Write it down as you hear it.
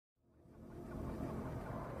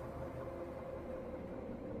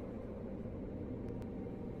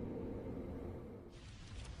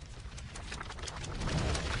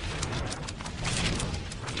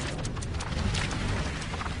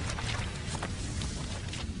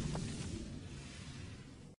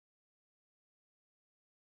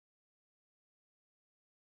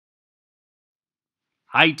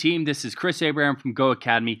Hi team, this is Chris Abraham from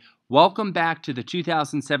GOHAcademy. Welcome back to the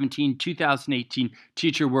 2017-2018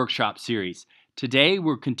 Teacher Workshop Series. Today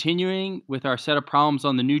we're continuing with our set of problems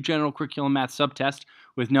on the new General Curriculum Math subtest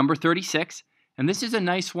with number 36. And this is a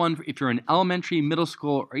nice one if you're an elementary, middle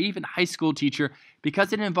school, or even high school teacher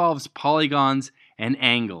because it involves polygons and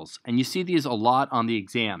angles. And you see these a lot on the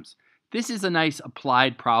exams. This is a nice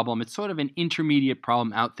applied problem. It's sort of an intermediate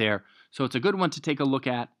problem out there, so it's a good one to take a look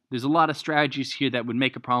at. There's a lot of strategies here that would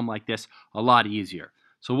make a problem like this a lot easier.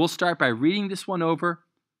 So we'll start by reading this one over,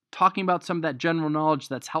 talking about some of that general knowledge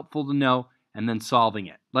that's helpful to know, and then solving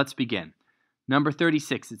it. Let's begin. Number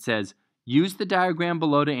 36, it says, use the diagram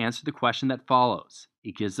below to answer the question that follows.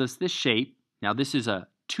 It gives us this shape. Now this is a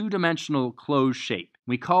two-dimensional closed shape.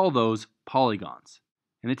 We call those polygons.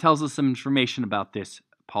 And it tells us some information about this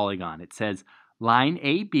polygon. It says, line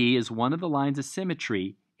AB is one of the lines of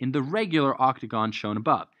symmetry in the regular octagon shown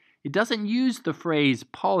above. It doesn't use the phrase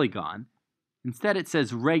polygon. Instead, it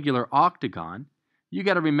says regular octagon. You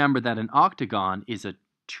got to remember that an octagon is a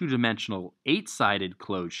two-dimensional, eight-sided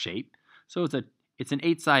closed shape. So it's an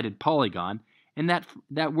eight-sided polygon. And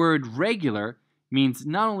that word regular means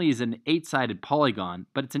not only is it an eight-sided polygon,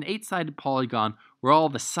 but it's an eight-sided polygon where all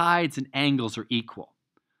the sides and angles are equal.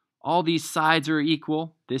 All these sides are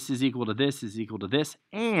equal. This is equal to this is equal to this.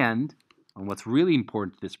 And what's really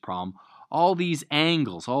important to this problem, all these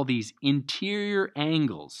angles, all these interior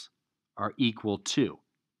angles are equal to.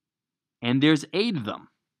 And there's 8 of them.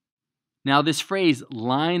 Now this phrase,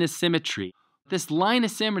 line of symmetry, this line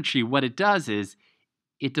of symmetry, what it does is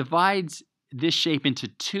it divides this shape into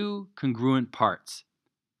 2 congruent parts.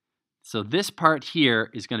 So this part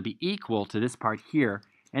here is going to be equal to this part here.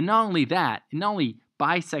 And not only that, it not only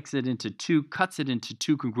bisects it into 2, cuts it into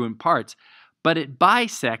 2 congruent parts, but it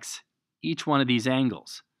bisects each one of these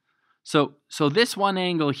angles. So this one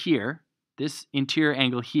angle here, this interior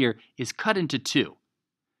angle here, is cut into 2.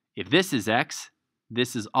 If this is x,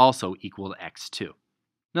 this is also equal to x too.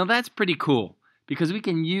 Now that's pretty cool because we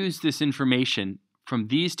can use this information from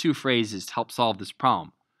these 2 phrases to help solve this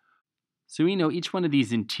problem. So we know each one of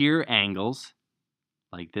these interior angles,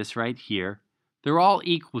 like this right here, they're all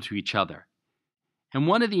equal to each other. And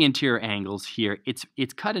one of the interior angles here, it's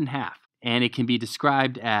cut in half, and it can be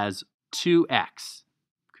described as 2x,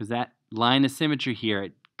 because that line of symmetry here,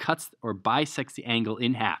 it cuts or bisects the angle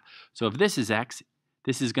in half. So if this is x,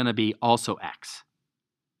 this is going to be also x.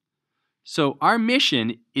 So our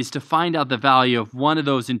mission is to find out the value of one of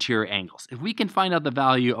those interior angles. If we can find out the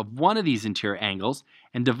value of one of these interior angles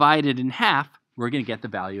and divide it in half, we're going to get the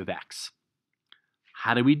value of x.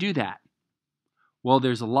 How do we do that? Well,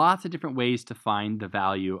 there's lots of different ways to find the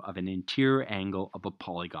value of an interior angle of a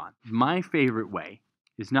polygon. My favorite way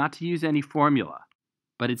is not to use any formula,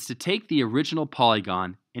 but it's to take the original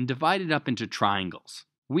polygon and divide it up into triangles.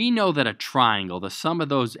 We know that a triangle, the sum of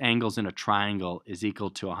those angles in a triangle, is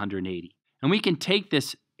equal to 180. And we can take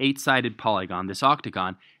this 8-sided polygon, this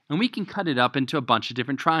octagon, and we can cut it up into a bunch of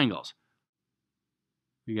different triangles.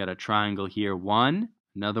 We got a triangle here, 1,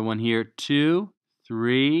 another one here, 2,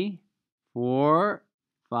 3, 4,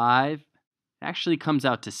 5, it actually comes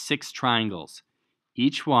out to 6 triangles.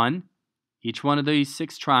 Each one of these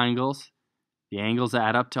 6 triangles, the angles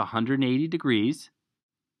add up to 180 degrees.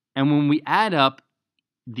 And when we add up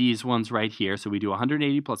these ones right here, so we do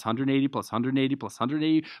 180 plus 180 plus 180 plus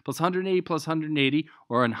 180 plus 180 plus 180,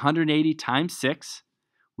 or 180 times 6,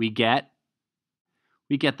 we get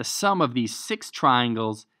the sum of these 6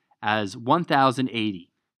 triangles as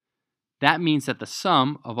 1080. That means that the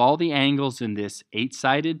sum of all the angles in this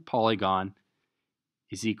 8-sided polygon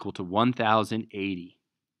is equal to 1080.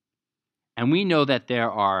 And we know that there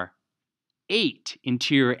are 8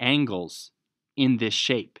 interior angles in this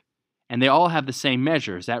shape. And they all have the same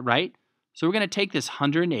measure, is that right? So we're going to take this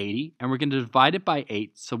 180 and we're going to divide it by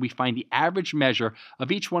 8 so we find the average measure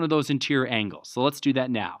of each one of those interior angles. So let's do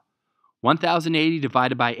that now. 1080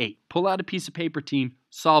 divided by 8. Pull out a piece of paper, team.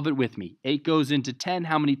 Solve it with me. 8 goes into 10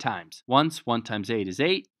 how many times? Once. 1 times 8 is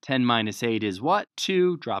 8. 10 minus 8 is what?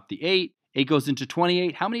 2. Drop the 8. 8 goes into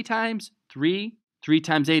 28 how many times? 3. 3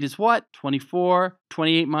 times 8 is what? 24.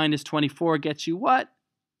 28 minus 24 gets you what?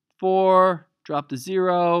 4. Drop the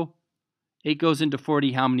 0. 8 goes into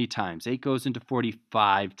 40 how many times? 8 goes into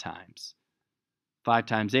 45 times. 5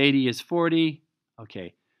 times 80 is 40.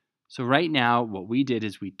 Okay. So right now, what we did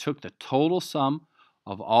is we took the total sum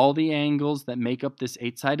of all the angles that make up this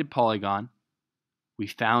 8-sided polygon. We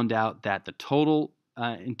found out that the total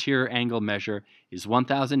interior angle measure is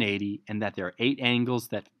 1080 and that there are 8 angles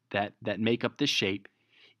that make up this shape.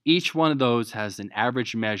 Each one of those has an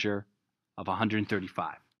average measure of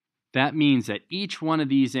 135. That means that each one of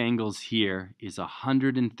these angles here is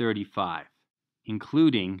 135,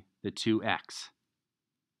 including the 2x.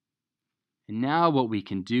 And now what we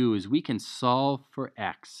can do is we can solve for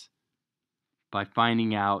x by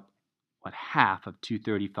finding out what half of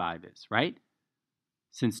 235 is, right?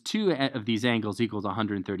 Since 2 of these angles equals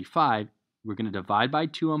 135, we're going to divide by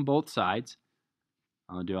 2 on both sides.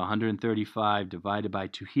 I'll do 135 divided by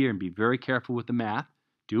 2 here, and be very careful with the math.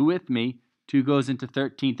 Do with me. 2 goes into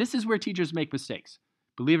 13. This is where teachers make mistakes.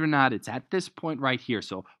 Believe it or not, it's at this point right here,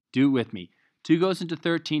 so do it with me. 2 goes into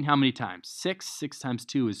 13, how many times? 6. 6 times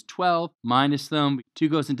 2 is 12. Minus them. 2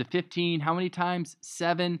 goes into 15, how many times?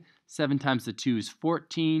 7. 7 times the 2 is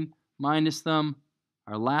 14. Minus them.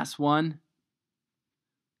 Our last one.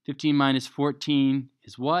 15 minus 14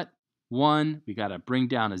 is what? 1. We got to bring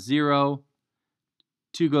down a 0.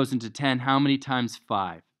 2 goes into 10. How many times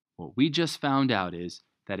 5? What we just found out is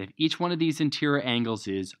that if each one of these interior angles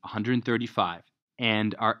is 135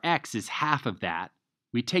 and our x is half of that,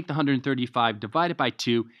 we take the 135, divide it by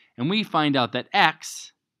 2, and we find out that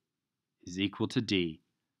x is equal to d,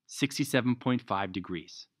 67.5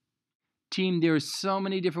 degrees. Team, there are so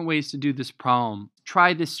many different ways to do this problem.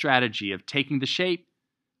 Try this strategy of taking the shape,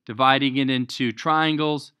 dividing it into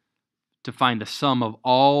triangles to find the sum of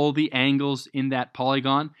all the angles in that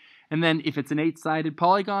polygon. And then if it's an 8-sided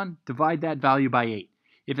polygon, divide that value by 8.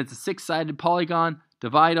 If it's a 6-sided polygon,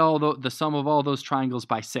 divide the sum of all those triangles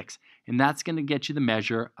by 6. And that's going to get you the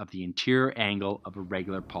measure of the interior angle of a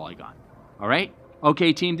regular polygon. All right?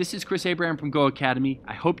 Okay, team, this is Chris Abraham from GOHAcademy.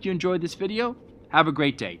 I hope you enjoyed this video. Have a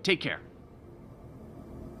great day. Take care.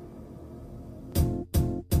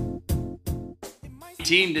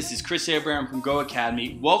 Team, this is Chris Abraham from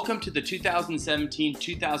GOHAcademy. Welcome to the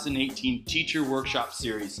 2017-2018 Teacher Workshop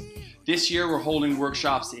Series. This year we're holding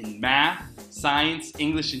workshops in math, science,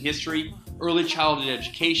 English and history, early childhood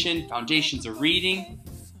education, foundations of reading,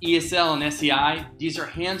 ESL and SEI. These are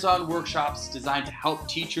hands-on workshops designed to help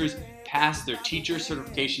teachers pass their teacher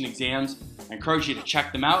certification exams. I encourage you to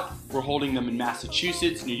check them out. We're holding them in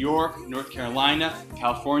Massachusetts, New York, North Carolina,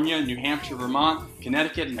 California, New Hampshire, Vermont,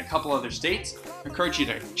 Connecticut, and a couple other states. I encourage you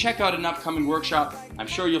to check out an upcoming workshop. I'm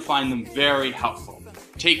sure you'll find them very helpful.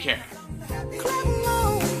 Take care.